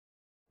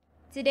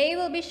Today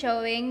we'll be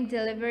showing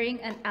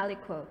delivering an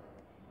aliquot.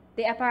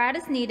 The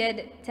apparatus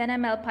needed: 10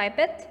 ml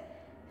pipette,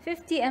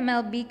 50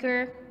 ml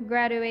beaker,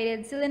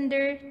 graduated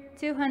cylinder,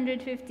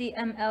 250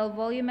 ml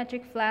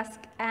volumetric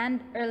flask,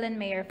 and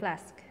Erlenmeyer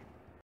flask.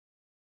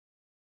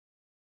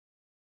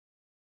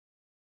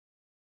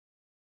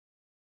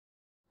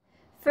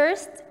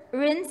 First,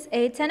 rinse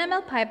a 10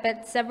 ml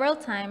pipette several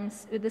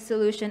times with a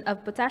solution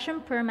of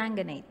potassium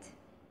permanganate.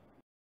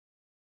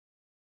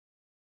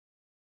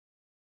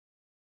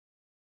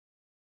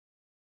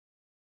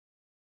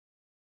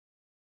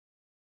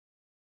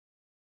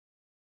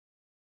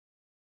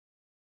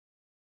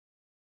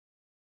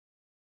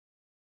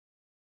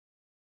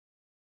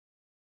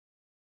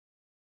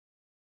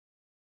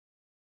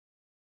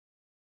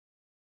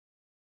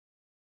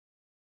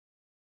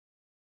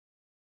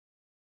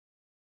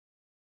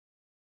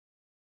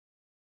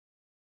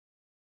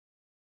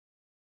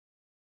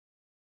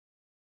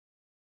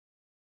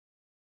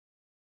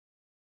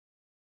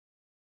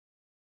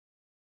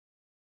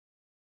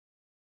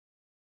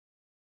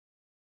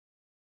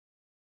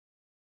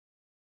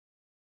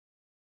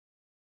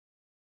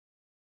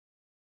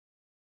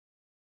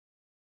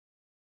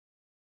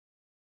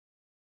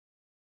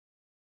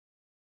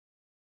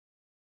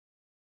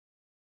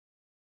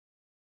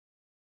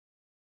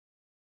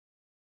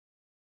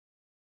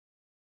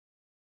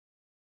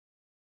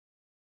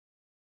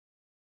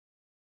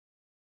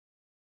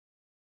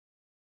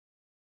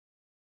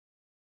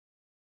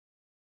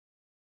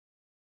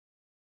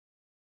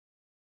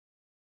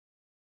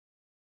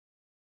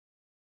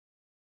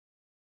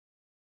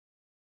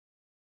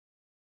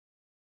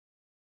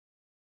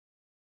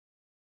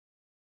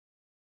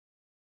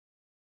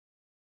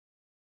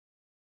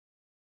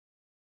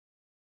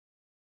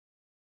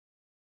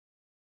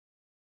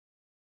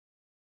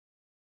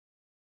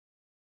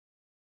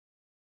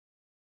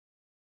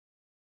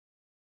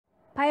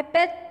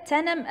 Pipette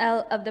 10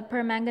 ml of the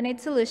permanganate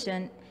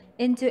solution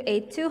into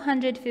a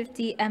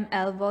 250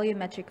 ml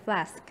volumetric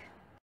flask.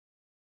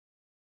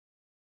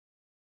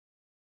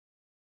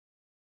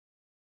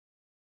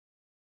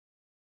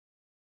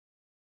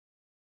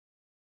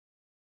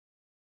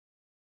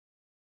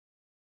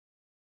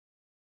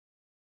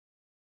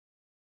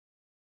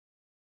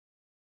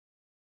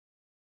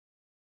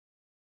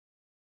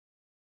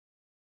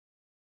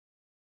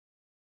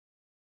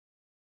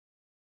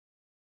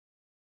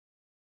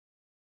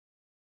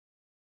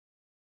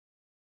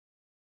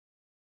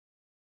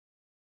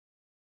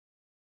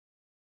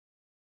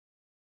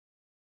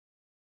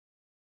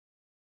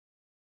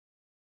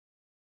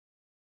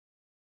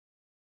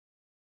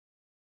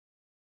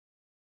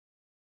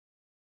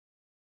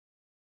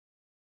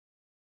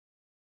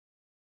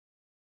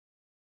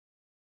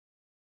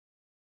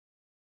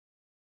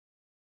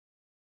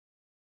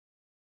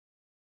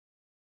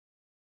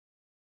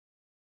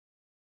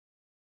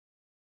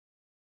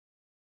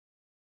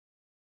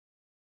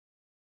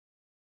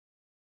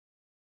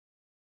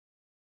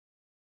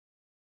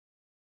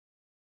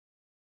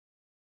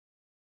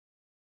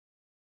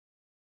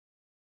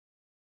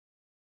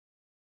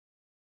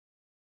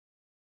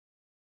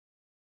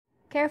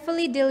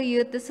 Carefully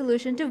dilute the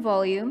solution to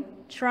volume,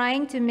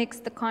 trying to mix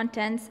the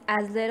contents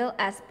as little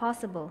as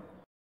possible.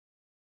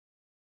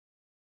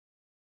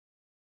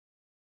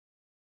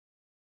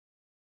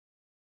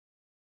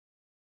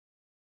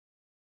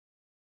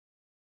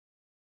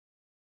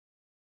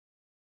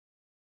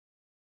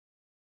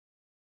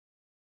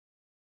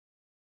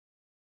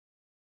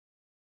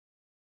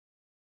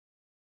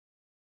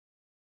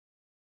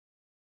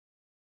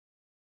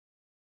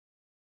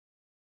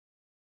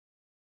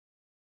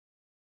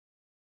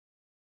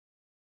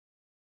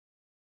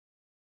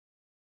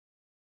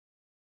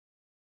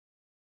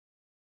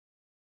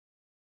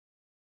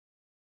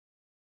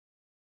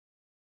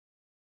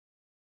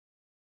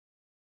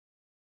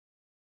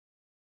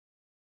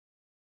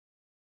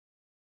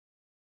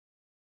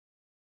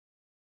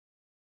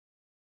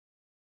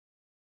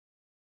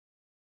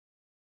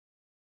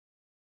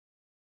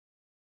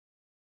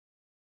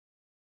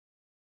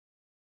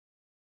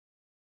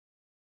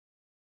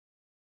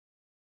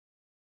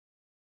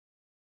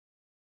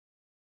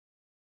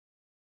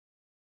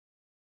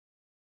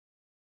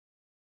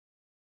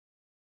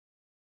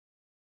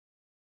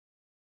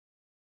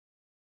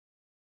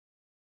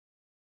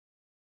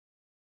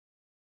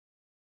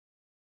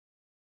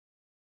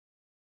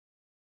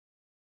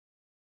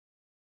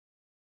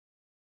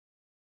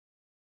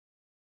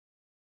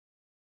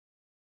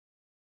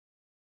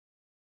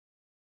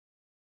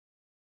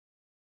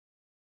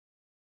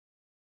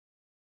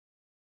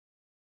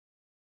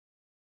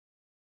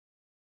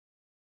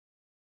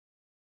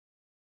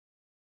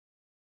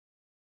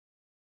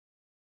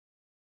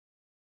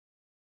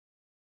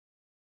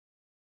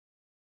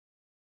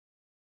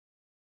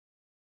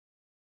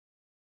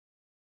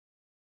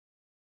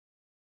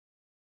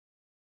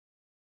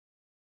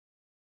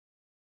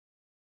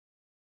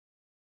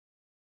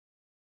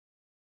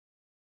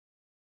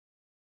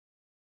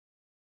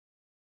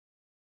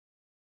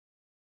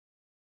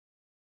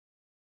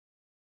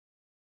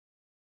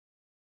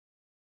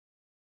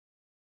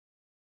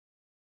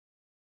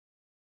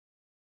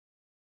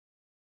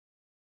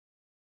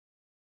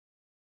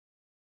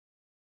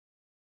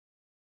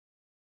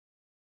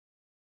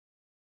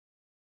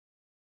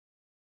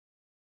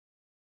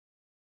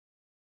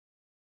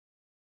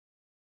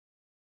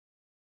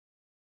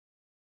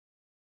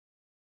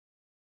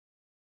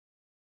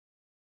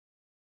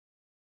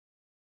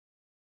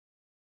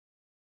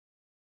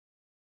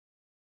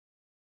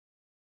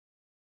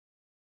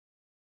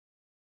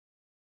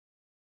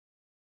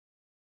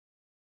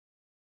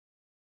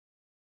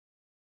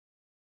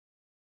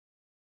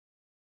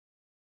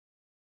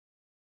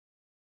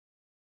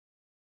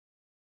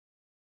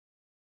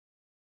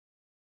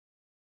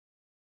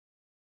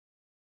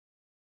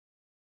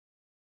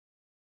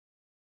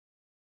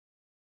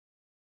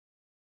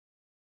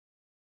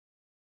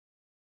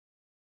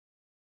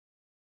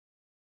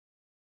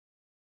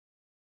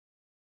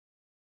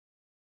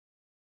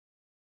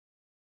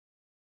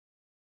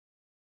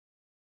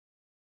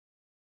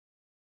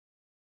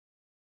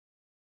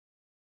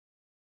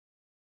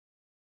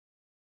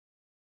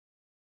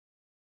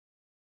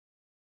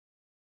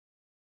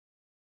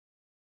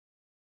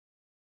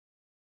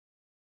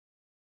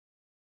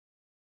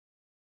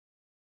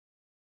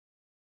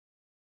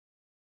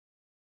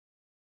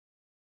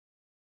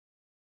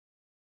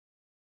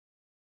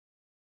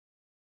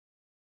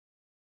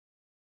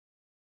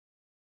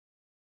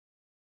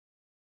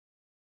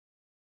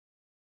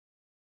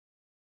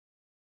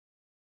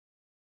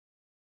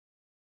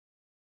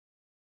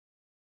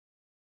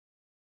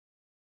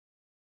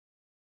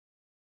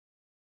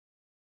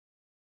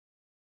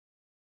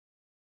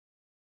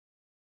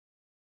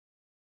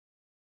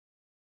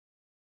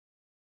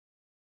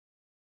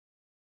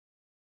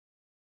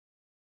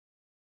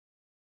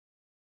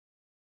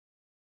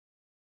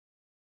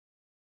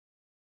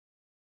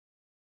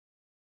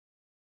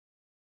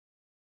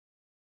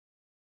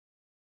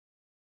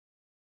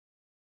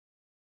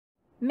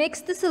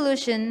 Mix the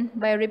solution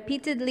by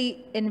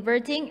repeatedly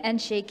inverting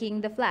and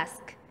shaking the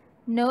flask.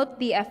 Note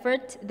the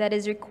effort that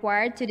is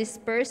required to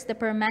disperse the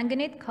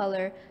permanganate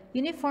color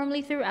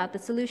uniformly throughout the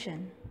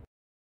solution.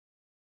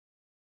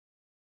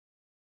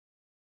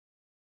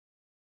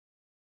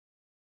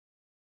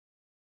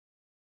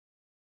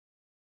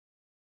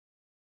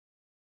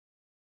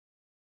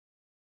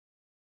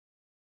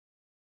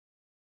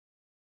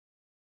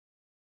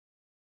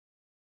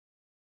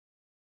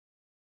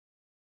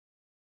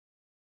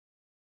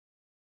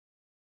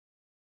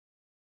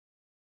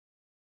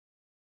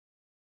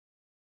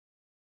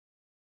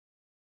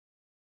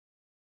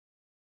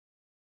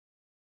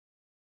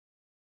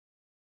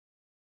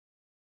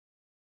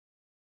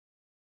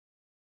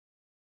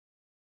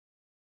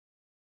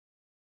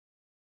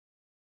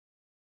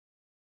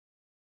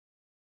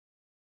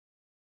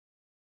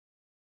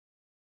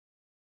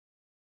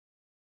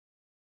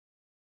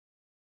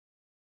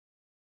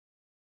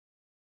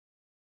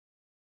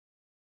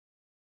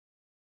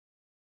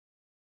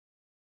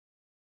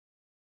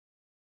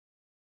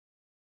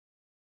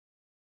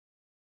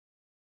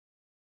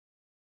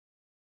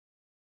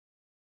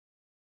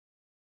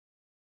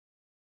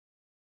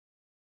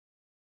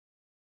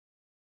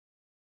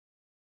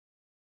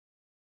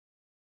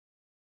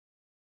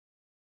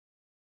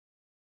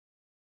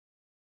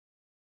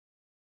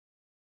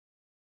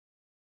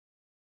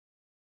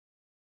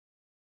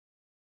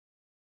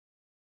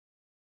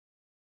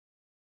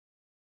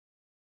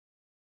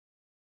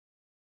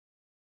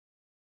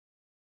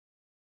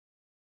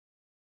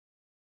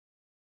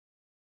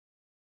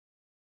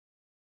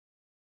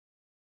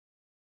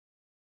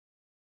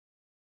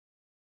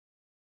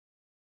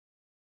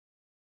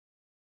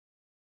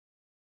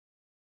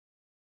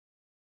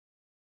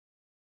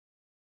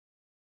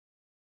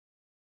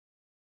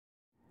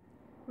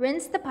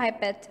 Rinse the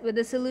pipette with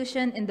the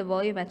solution in the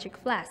volumetric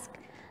flask.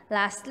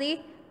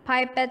 Lastly,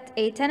 pipette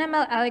a 10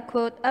 ml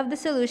aliquot of the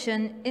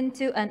solution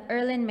into an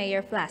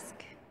Erlenmeyer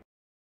flask.